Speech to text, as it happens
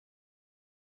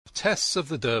Tess of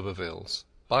the d'Urbervilles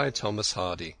by Thomas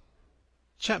Hardy.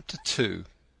 Chapter 2.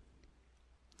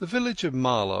 The village of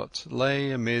Marlott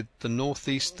lay amid the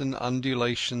north-eastern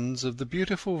undulations of the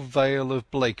beautiful vale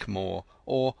of Blakemore,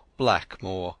 or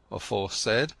Blackmore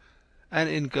aforesaid, an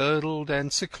engirdled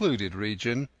and secluded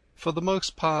region, for the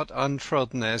most part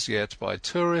untrodden as yet by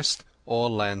tourist or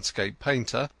landscape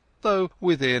painter, though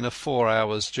within a 4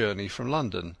 hours' journey from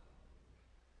London.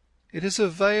 It is a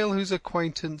vale whose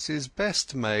acquaintance is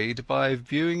best made by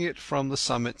viewing it from the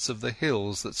summits of the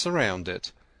hills that surround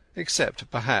it, except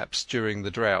perhaps during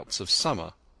the droughts of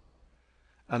summer.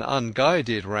 An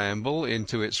unguided ramble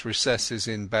into its recesses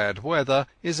in bad weather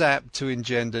is apt to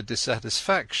engender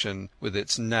dissatisfaction with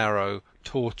its narrow,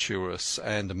 tortuous,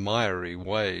 and miry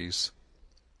ways.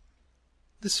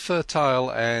 This fertile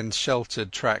and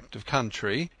sheltered tract of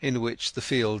country, in which the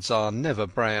fields are never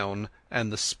brown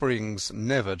and the springs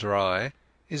never dry,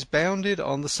 is bounded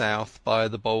on the south by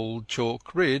the bold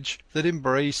chalk ridge that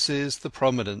embraces the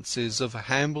prominences of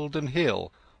Hambledon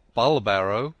Hill,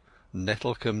 Bulbarrow,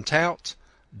 Nettlecombe Tout,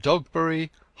 Dogbury,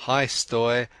 High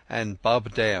Stoy, and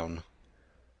Bub Down.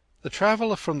 The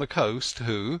traveller from the coast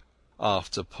who,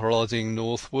 after plodding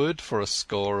northward for a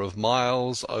score of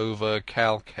miles over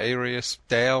calcareous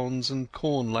downs and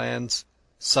cornlands,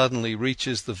 suddenly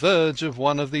reaches the verge of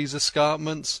one of these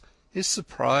escarpments, is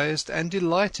surprised and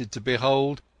delighted to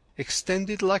behold,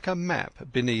 extended like a map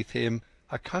beneath him,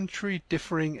 a country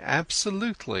differing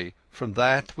absolutely from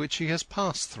that which he has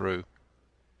passed through.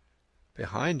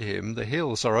 Behind him the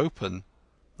hills are open,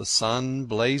 the sun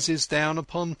blazes down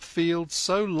upon fields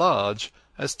so large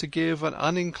as to give an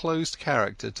unenclosed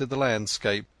character to the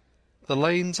landscape. The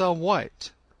lanes are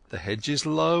white, the hedges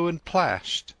low and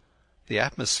plashed, the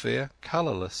atmosphere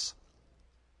colourless.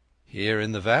 Here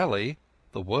in the valley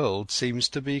the world seems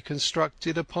to be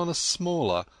constructed upon a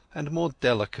smaller and more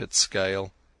delicate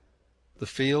scale. The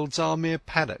fields are mere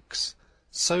paddocks,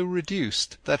 so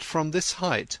reduced that from this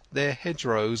height their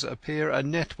hedgerows appear a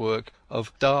network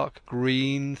of dark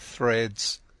green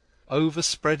threads,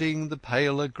 overspreading the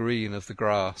paler green of the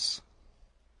grass.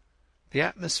 The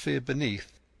atmosphere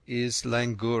beneath is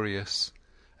languorous,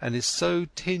 and is so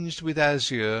tinged with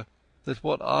azure that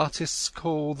what artists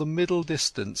call the middle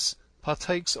distance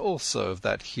partakes also of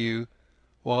that hue,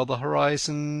 while the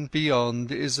horizon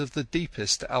beyond is of the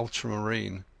deepest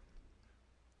ultramarine.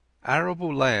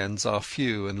 Arable lands are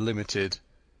few and limited.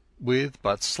 With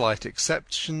but slight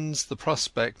exceptions the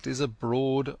prospect is a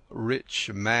broad, rich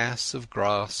mass of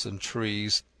grass and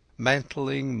trees,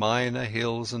 mantling minor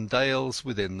hills and dales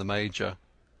within the major.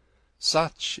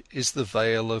 Such is the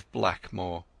Vale of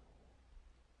Blackmore.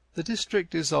 The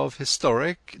district is of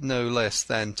historic, no less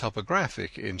than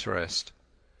topographic interest.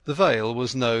 The vale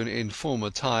was known in former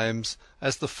times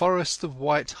as the Forest of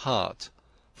White Hart,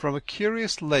 from a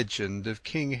curious legend of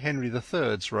King Henry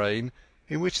III's reign,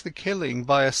 in which the killing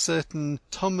by a certain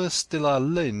Thomas de la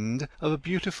Linde of a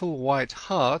beautiful white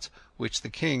hart, which the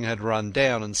king had run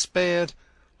down and spared,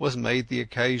 was made the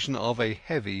occasion of a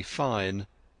heavy fine.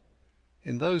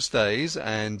 In those days,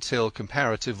 and till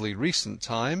comparatively recent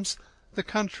times, the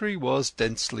country was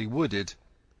densely wooded.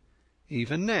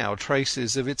 Even now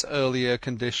traces of its earlier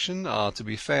condition are to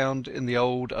be found in the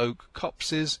old oak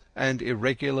copses and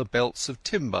irregular belts of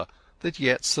timber that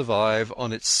yet survive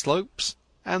on its slopes,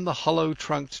 and the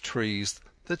hollow-trunked trees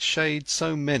that shade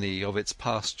so many of its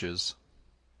pastures.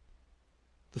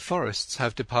 The forests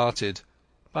have departed,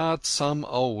 but some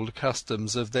old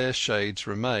customs of their shades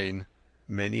remain.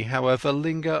 Many, however,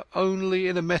 linger only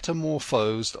in a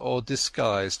metamorphosed or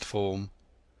disguised form.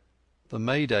 The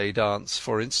May Day dance,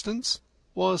 for instance,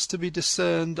 was to be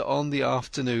discerned on the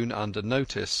afternoon under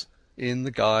notice, in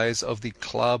the guise of the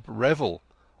club revel,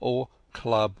 or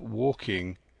club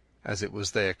walking, as it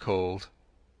was there called.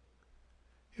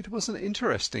 It was an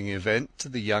interesting event to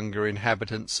the younger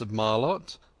inhabitants of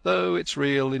Marlott, though its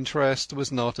real interest was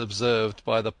not observed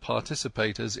by the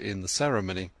participators in the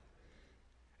ceremony.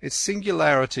 Its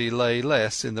singularity lay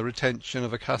less in the retention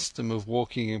of a custom of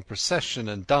walking in procession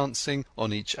and dancing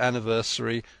on each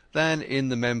anniversary than in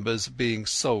the members being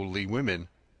solely women.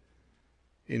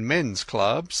 In men's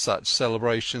clubs such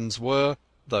celebrations were,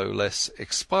 though less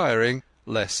expiring,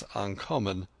 less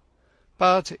uncommon.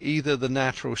 But either the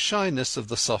natural shyness of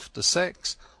the softer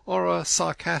sex, or a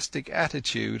sarcastic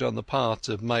attitude on the part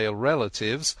of male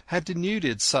relatives, had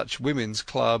denuded such women's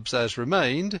clubs as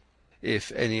remained,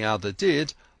 if any other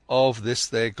did, of this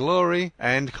their glory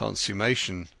and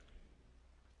consummation.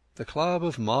 The club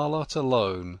of Marlott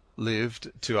alone lived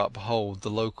to uphold the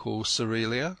local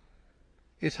Cerealia.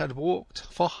 It had walked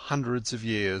for hundreds of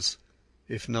years,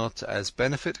 if not as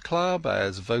benefit club,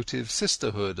 as votive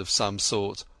sisterhood of some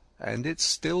sort, and it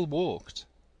still walked.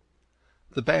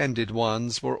 The banded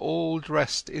ones were all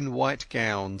dressed in white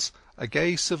gowns, a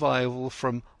gay survival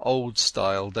from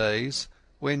old-style days,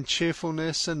 when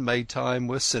cheerfulness and Maytime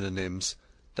were synonyms,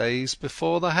 days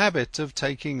before the habit of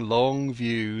taking long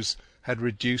views had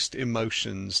reduced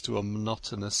emotions to a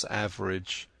monotonous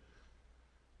average.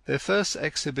 Their first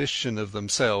exhibition of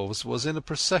themselves was in a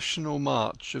processional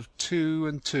march of 2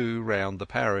 and 2 round the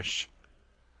parish.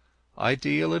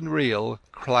 Ideal and real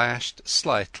clashed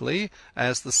slightly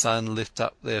as the sun lit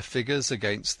up their figures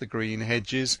against the green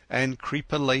hedges and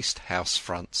creeper-laced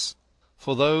house-fronts.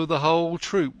 For though the whole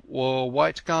troop wore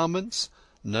white garments,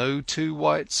 no two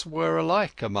whites were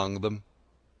alike among them.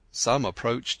 Some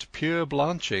approached pure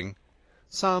blanching,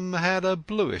 some had a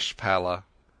bluish pallor,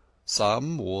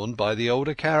 some, worn by the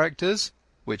older characters,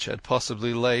 which had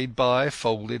possibly laid by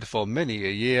folded for many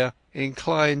a year,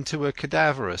 inclined to a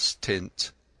cadaverous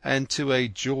tint and to a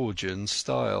Georgian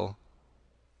style.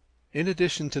 In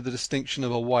addition to the distinction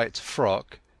of a white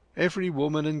frock, every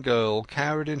woman and girl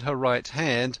carried in her right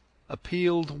hand a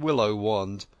peeled willow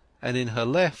wand, and in her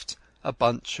left a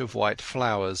bunch of white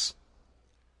flowers.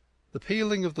 The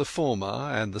peeling of the former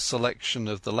and the selection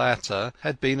of the latter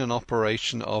had been an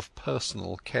operation of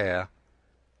personal care.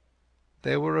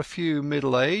 There were a few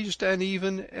middle-aged and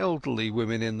even elderly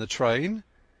women in the train,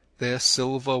 their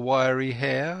silver wiry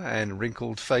hair and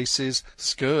wrinkled faces,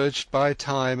 scourged by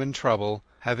time and trouble,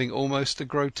 having almost a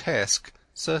grotesque,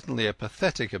 certainly a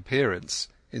pathetic appearance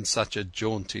in such a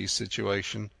jaunty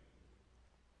situation.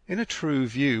 In a true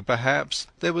view, perhaps,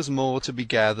 there was more to be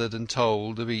gathered and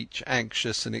told of each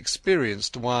anxious and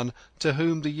experienced one to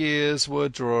whom the years were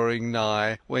drawing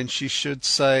nigh when she should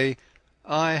say,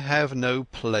 "I have no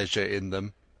pleasure in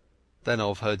them," than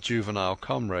of her juvenile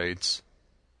comrades.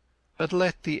 But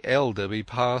let the elder be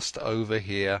passed over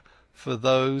here, for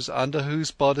those under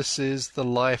whose bodices the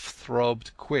life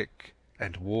throbbed quick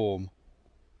and warm.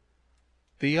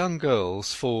 The young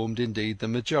girls formed indeed the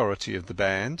majority of the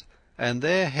band, and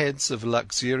their heads of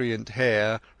luxuriant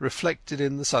hair reflected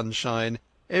in the sunshine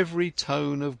every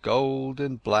tone of gold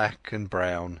and black and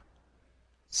brown.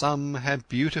 Some had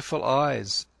beautiful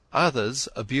eyes, others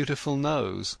a beautiful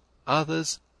nose,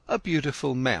 others a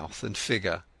beautiful mouth and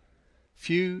figure.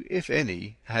 Few, if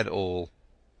any, had all.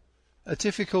 A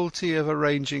difficulty of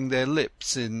arranging their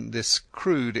lips in this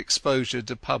crude exposure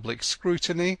to public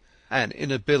scrutiny, an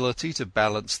inability to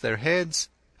balance their heads,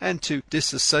 and to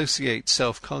disassociate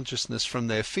self-consciousness from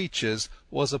their features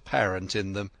was apparent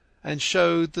in them, and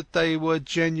showed that they were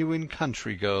genuine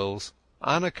country girls,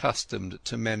 unaccustomed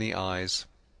to many eyes.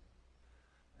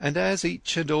 And as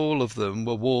each and all of them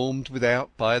were warmed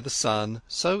without by the sun,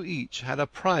 so each had a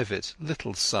private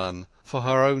little sun for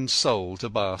her own soul to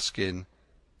bask in,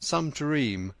 some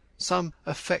dream, some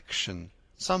affection,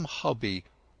 some hobby,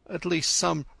 at least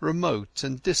some remote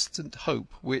and distant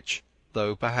hope which,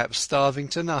 though perhaps starving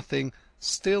to nothing,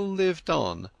 still lived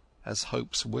on, as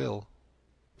hopes will.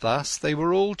 Thus they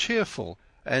were all cheerful,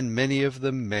 and many of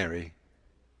them merry.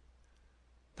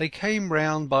 They came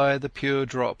round by the Pure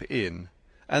Drop Inn,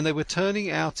 and they were turning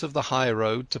out of the high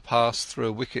road to pass through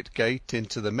a wicket gate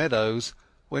into the meadows,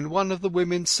 when one of the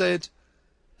women said,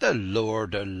 "The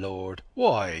Lord,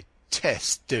 why,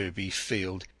 Tess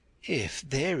Durbeyfield, if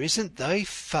there isn't thy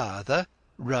father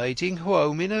riding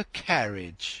home in a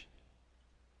carriage!"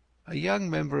 A young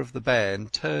member of the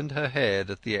band turned her head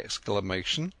at the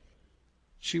exclamation.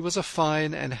 She was a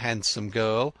fine and handsome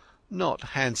girl,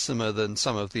 not handsomer than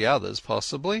some of the others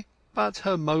possibly, but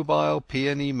her mobile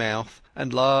peony mouth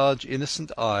and large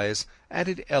innocent eyes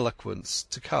added eloquence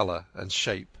to colour and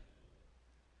shape.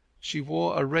 She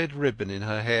wore a red ribbon in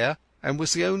her hair, and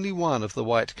was the only one of the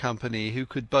white company who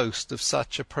could boast of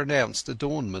such a pronounced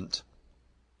adornment.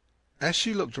 As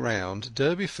she looked round,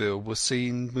 Durbeyfield was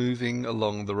seen moving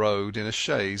along the road in a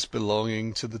chaise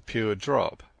belonging to the Pure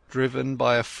Drop, driven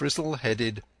by a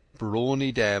frizzle-headed,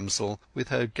 brawny damsel with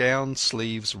her gown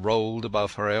sleeves rolled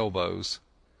above her elbows.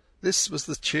 This was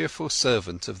the cheerful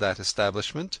servant of that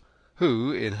establishment,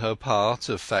 who, in her part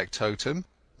of factotum,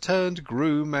 turned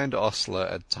groom and ostler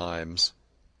at times.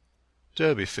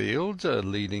 Durbeyfield,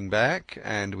 leaning back,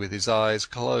 and with his eyes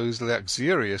closed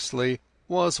luxuriously,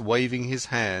 was waving his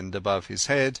hand above his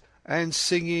head and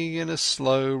singing in a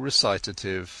slow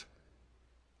recitative.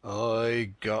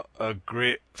 "I got a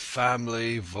great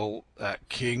family vault at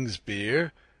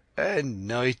Kingsbere, and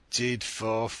knighted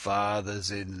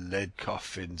forefathers in lead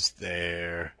coffins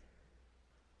there."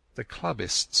 The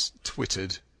clubbists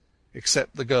twittered,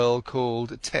 except the girl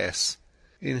called Tess,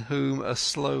 in whom a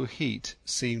slow heat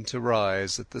seemed to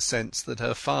rise at the sense that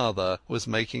her father was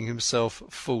making himself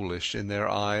foolish in their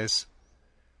eyes.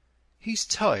 "He's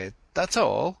tired, that's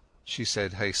all," she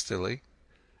said hastily,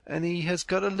 "and he has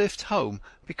got a lift home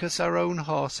because our own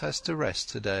horse has to rest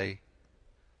to-day."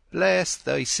 "Bless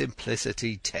thy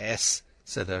simplicity, Tess,"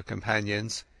 said her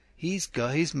companions. "He's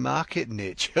got his marketing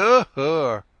itch, ho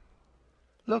ho!"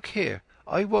 "Look here,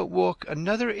 I won't walk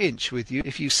another inch with you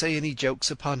if you say any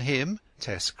jokes upon him,"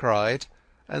 Tess cried,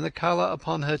 and the colour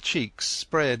upon her cheeks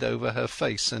spread over her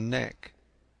face and neck.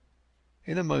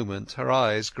 In a moment her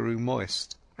eyes grew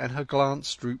moist, and her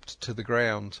glance drooped to the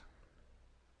ground.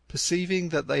 Perceiving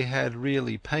that they had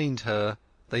really pained her,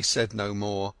 they said no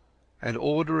more, and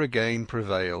order again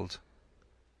prevailed.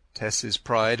 Tess's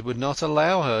pride would not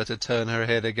allow her to turn her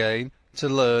head again to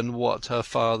learn what her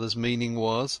father's meaning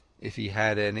was, if he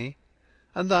had any,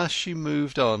 and thus she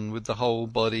moved on with the whole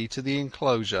body to the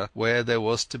enclosure where there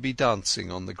was to be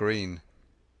dancing on the green.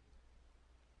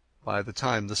 By the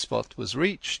time the spot was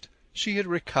reached she had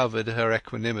recovered her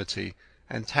equanimity,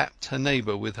 and tapped her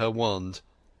neighbour with her wand,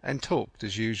 and talked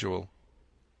as usual.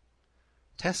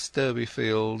 Tess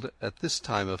Durbeyfield at this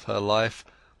time of her life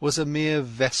was a mere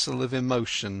vessel of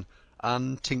emotion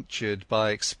untinctured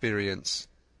by experience.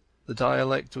 The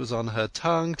dialect was on her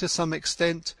tongue to some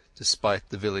extent, despite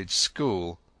the village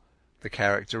school, the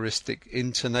characteristic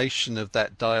intonation of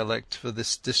that dialect for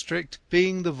this district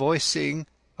being the voicing,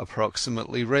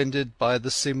 approximately rendered by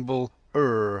the symbol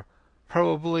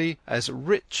probably as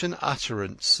rich an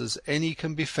utterance as any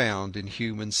can be found in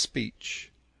human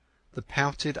speech. The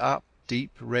pouted up,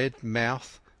 deep red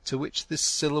mouth to which this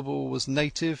syllable was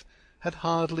native had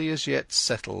hardly as yet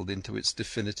settled into its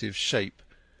definitive shape,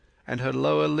 and her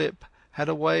lower lip had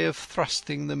a way of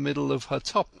thrusting the middle of her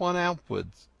top one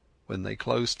outwards when they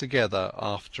closed together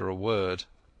after a word.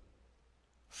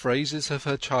 Phrases of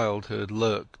her childhood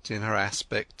lurked in her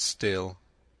aspect still.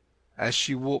 As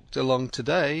she walked along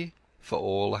to-day, for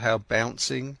all her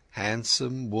bouncing,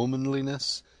 handsome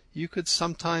womanliness, you could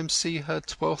sometimes see her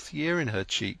 12th year in her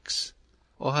cheeks,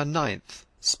 or her 9th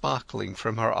sparkling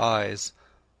from her eyes,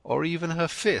 or even her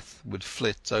 5th would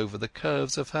flit over the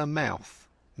curves of her mouth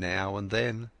now and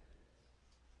then.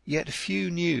 Yet few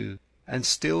knew, and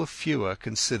still fewer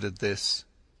considered this.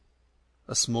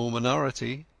 A small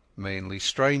minority, mainly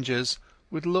strangers,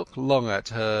 would look long at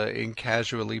her in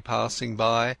casually passing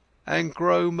by, and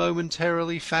grow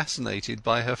momentarily fascinated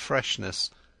by her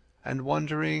freshness, and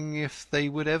wondering if they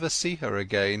would ever see her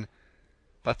again,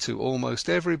 but to almost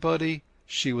everybody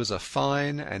she was a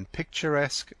fine and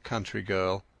picturesque country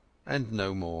girl, and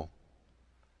no more.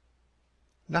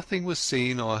 Nothing was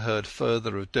seen or heard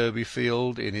further of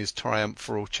Durbeyfield in his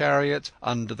triumphal chariot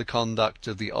under the conduct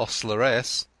of the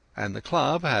ostleress, and the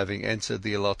club having entered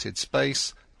the allotted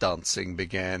space, dancing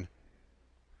began.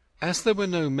 As there were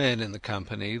no men in the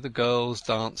company, the girls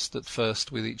danced at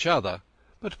first with each other,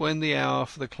 but when the hour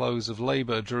for the close of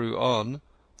labour drew on,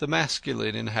 the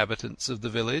masculine inhabitants of the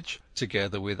village,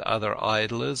 together with other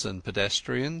idlers and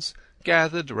pedestrians,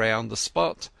 gathered round the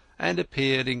spot, and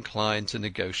appeared inclined to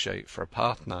negotiate for a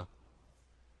partner.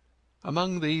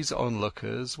 Among these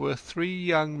onlookers were 3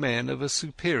 young men of a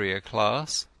superior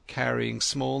class, carrying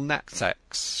small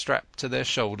knapsacks strapped to their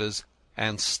shoulders,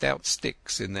 and stout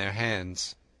sticks in their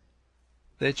hands.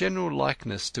 Their general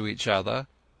likeness to each other,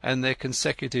 and their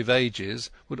consecutive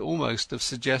ages, would almost have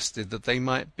suggested that they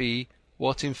might be,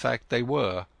 what in fact they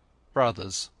were,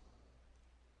 brothers.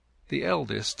 The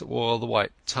eldest wore the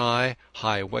white tie,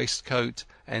 high waistcoat,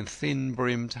 and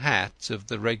thin-brimmed hat of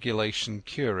the regulation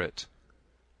curate.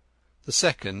 The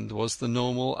second was the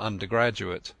normal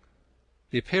undergraduate.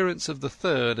 The appearance of the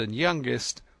third and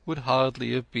youngest would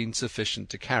hardly have been sufficient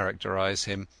to characterize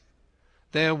him.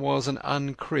 There was an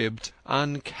uncribbed,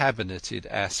 uncabineted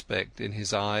aspect in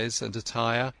his eyes and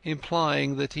attire,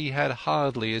 implying that he had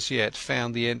hardly as yet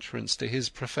found the entrance to his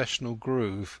professional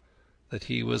groove, that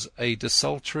he was a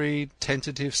desultory,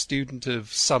 tentative student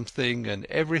of something and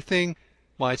everything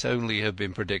might only have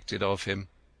been predicted of him.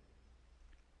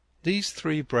 These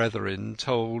 3 brethren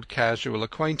told casual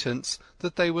acquaintance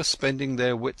that they were spending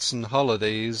their Whitsun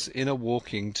holidays in a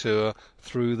walking tour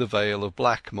through the Vale of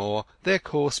Blackmoor, their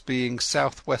course being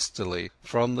south-westerly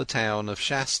from the town of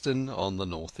Shaston on the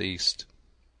north-east.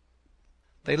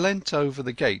 They leant over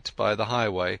the gate by the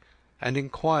highway, and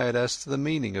inquired as to the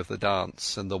meaning of the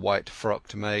dance and the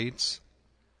white-frocked maids.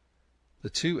 The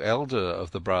 2 elder of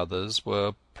the brothers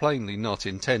were plainly not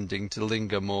intending to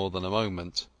linger more than a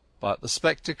moment, but the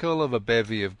spectacle of a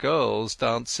bevy of girls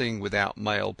dancing without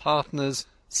male partners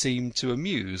seemed to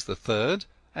amuse the third,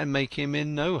 and make him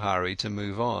in no hurry to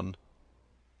move on.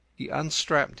 He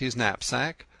unstrapped his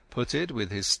knapsack, put it with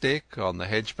his stick on the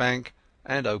hedge-bank,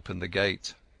 and opened the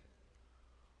gate.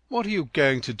 "What are you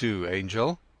going to do,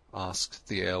 Angel?" asked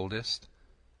the eldest.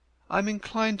 "I'm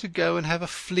inclined to go and have a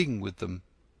fling with them."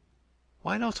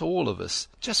 "Why not all of us,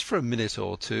 just for a minute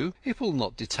or two? It will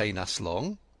not detain us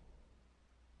long."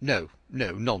 "No,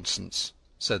 no, nonsense,"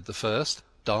 said the first.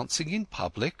 "Dancing in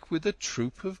public with a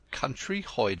troop of country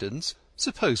hoydens!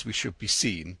 Suppose we should be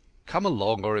seen? Come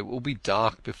along, or it will be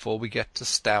dark before we get to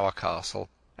Stour Castle,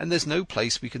 and there's no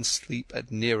place we can sleep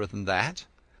at nearer than that.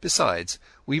 Besides,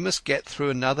 we must get through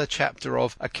another chapter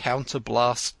of A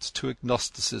Counterblast to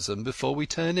Agnosticism before we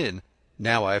turn in,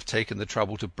 now I have taken the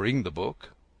trouble to bring the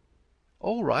book."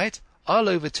 "All right. I'll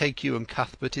overtake you and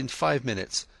Cuthbert in 5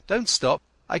 minutes. Don't stop.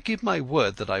 I give my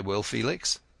word that I will,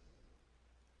 Felix."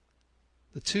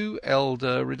 The two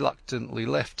elder reluctantly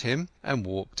left him and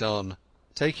walked on,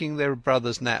 taking their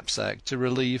brother's knapsack to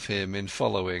relieve him in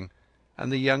following,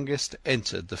 and the youngest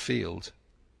entered the field.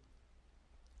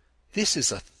 "This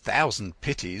is 1,000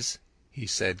 pities," he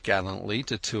said gallantly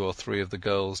to 2 or 3 of the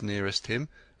girls nearest him,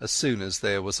 as soon as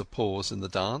there was a pause in the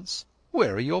dance.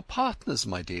 "Where are your partners,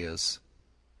 my dears?"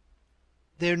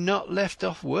 "They're not left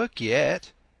off work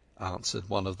yet," answered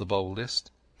one of the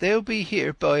boldest. "They'll be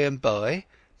here by and by.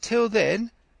 Till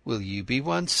then, will you be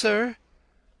one, sir?"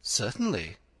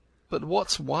 "Certainly. But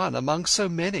what's one among so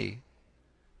many?"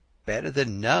 "Better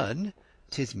than none.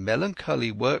 'Tis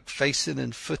melancholy work facing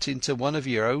and footing to one of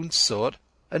your own sort,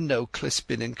 and no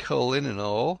clisping and culling and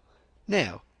all.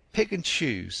 Now, pick and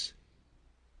choose."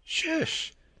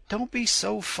 "Shush! Don't be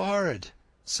so for'ard,"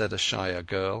 said a shyer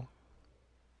girl.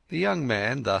 The young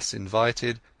man, thus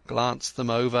invited, glanced them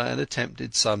over and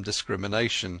attempted some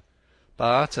discrimination,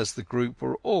 but as the group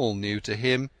were all new to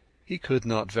him, he could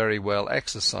not very well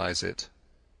exercise it.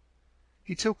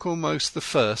 He took almost the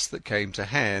first that came to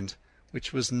hand,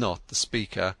 which was not the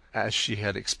speaker, as she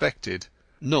had expected,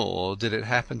 nor did it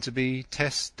happen to be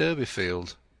Tess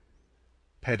Durbeyfield.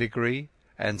 Pedigree,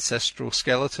 ancestral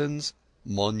skeletons,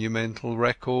 monumental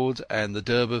record, and the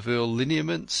d'Urberville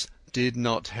lineaments did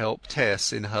not help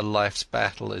Tess in her life's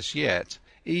battle as yet,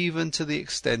 even to the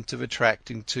extent of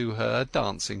attracting to her a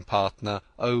dancing partner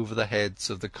over the heads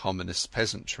of the commonest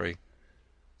peasantry.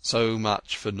 So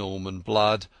much for Norman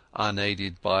blood,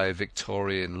 unaided by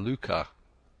Victorian lucre.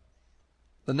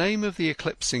 The name of the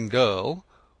eclipsing girl,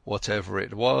 whatever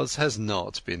it was, has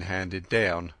not been handed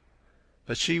down,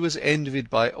 but she was envied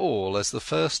by all as the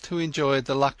first who enjoyed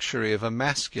the luxury of a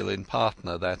masculine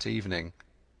partner that evening.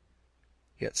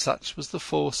 Yet such was the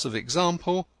force of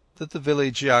example that the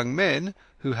village young men,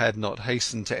 who had not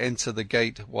hastened to enter the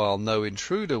gate while no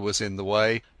intruder was in the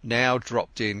way, now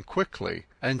dropped in quickly,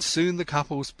 and soon the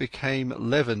couples became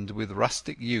leavened with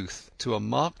rustic youth to a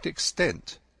marked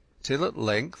extent, till at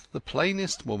length the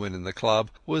plainest woman in the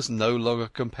club was no longer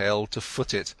compelled to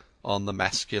foot it on the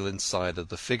masculine side of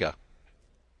the figure.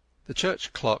 The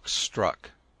church clock struck,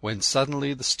 when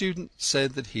suddenly the student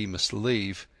said that he must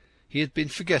leave. He had been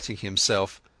forgetting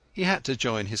himself. He had to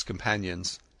join his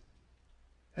companions.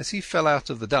 As he fell out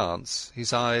of the dance,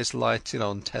 his eyes lighted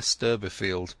on Tess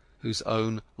Durbeyfield, whose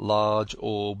own large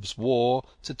orbs wore,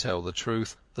 to tell the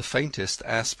truth, the faintest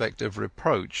aspect of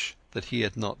reproach that he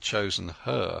had not chosen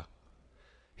her.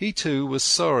 He too was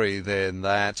sorry then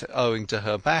that, owing to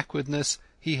her backwardness,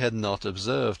 he had not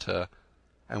observed her,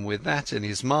 and with that in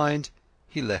his mind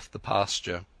he left the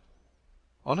pasture.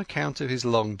 On account of his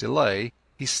long delay,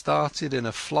 he started in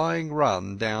a flying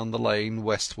run down the lane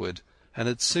westward, and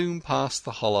had soon passed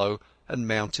the hollow and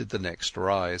mounted the next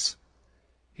rise.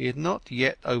 He had not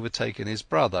yet overtaken his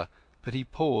brother, but he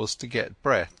paused to get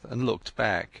breath and looked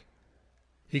back.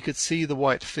 He could see the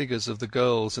white figures of the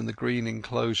girls in the green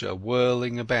enclosure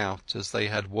whirling about as they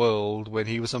had whirled when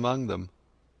he was among them.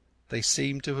 They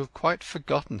seemed to have quite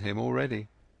forgotten him already.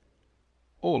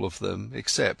 All of them,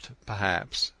 except,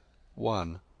 perhaps,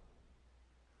 one.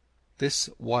 This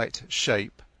white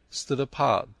shape stood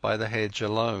apart by the hedge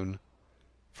alone.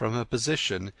 From her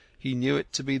position he knew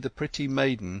it to be the pretty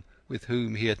maiden with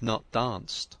whom he had not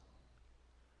danced.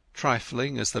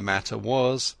 Trifling as the matter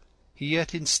was, he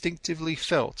yet instinctively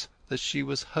felt that she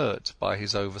was hurt by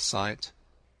his oversight.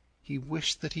 He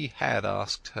wished that he had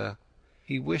asked her.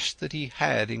 He wished that he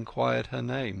had inquired her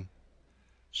name.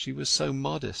 She was so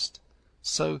modest,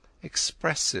 so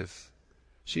expressive,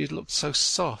 she had looked so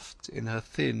soft in her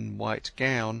thin white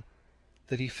gown,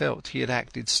 that he felt he had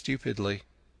acted stupidly.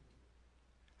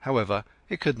 However,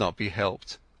 it could not be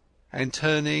helped, and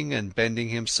turning and bending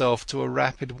himself to a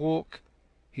rapid walk,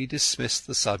 he dismissed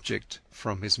the subject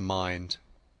from his mind.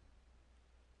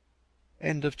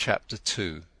 End of Chapter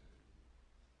 2.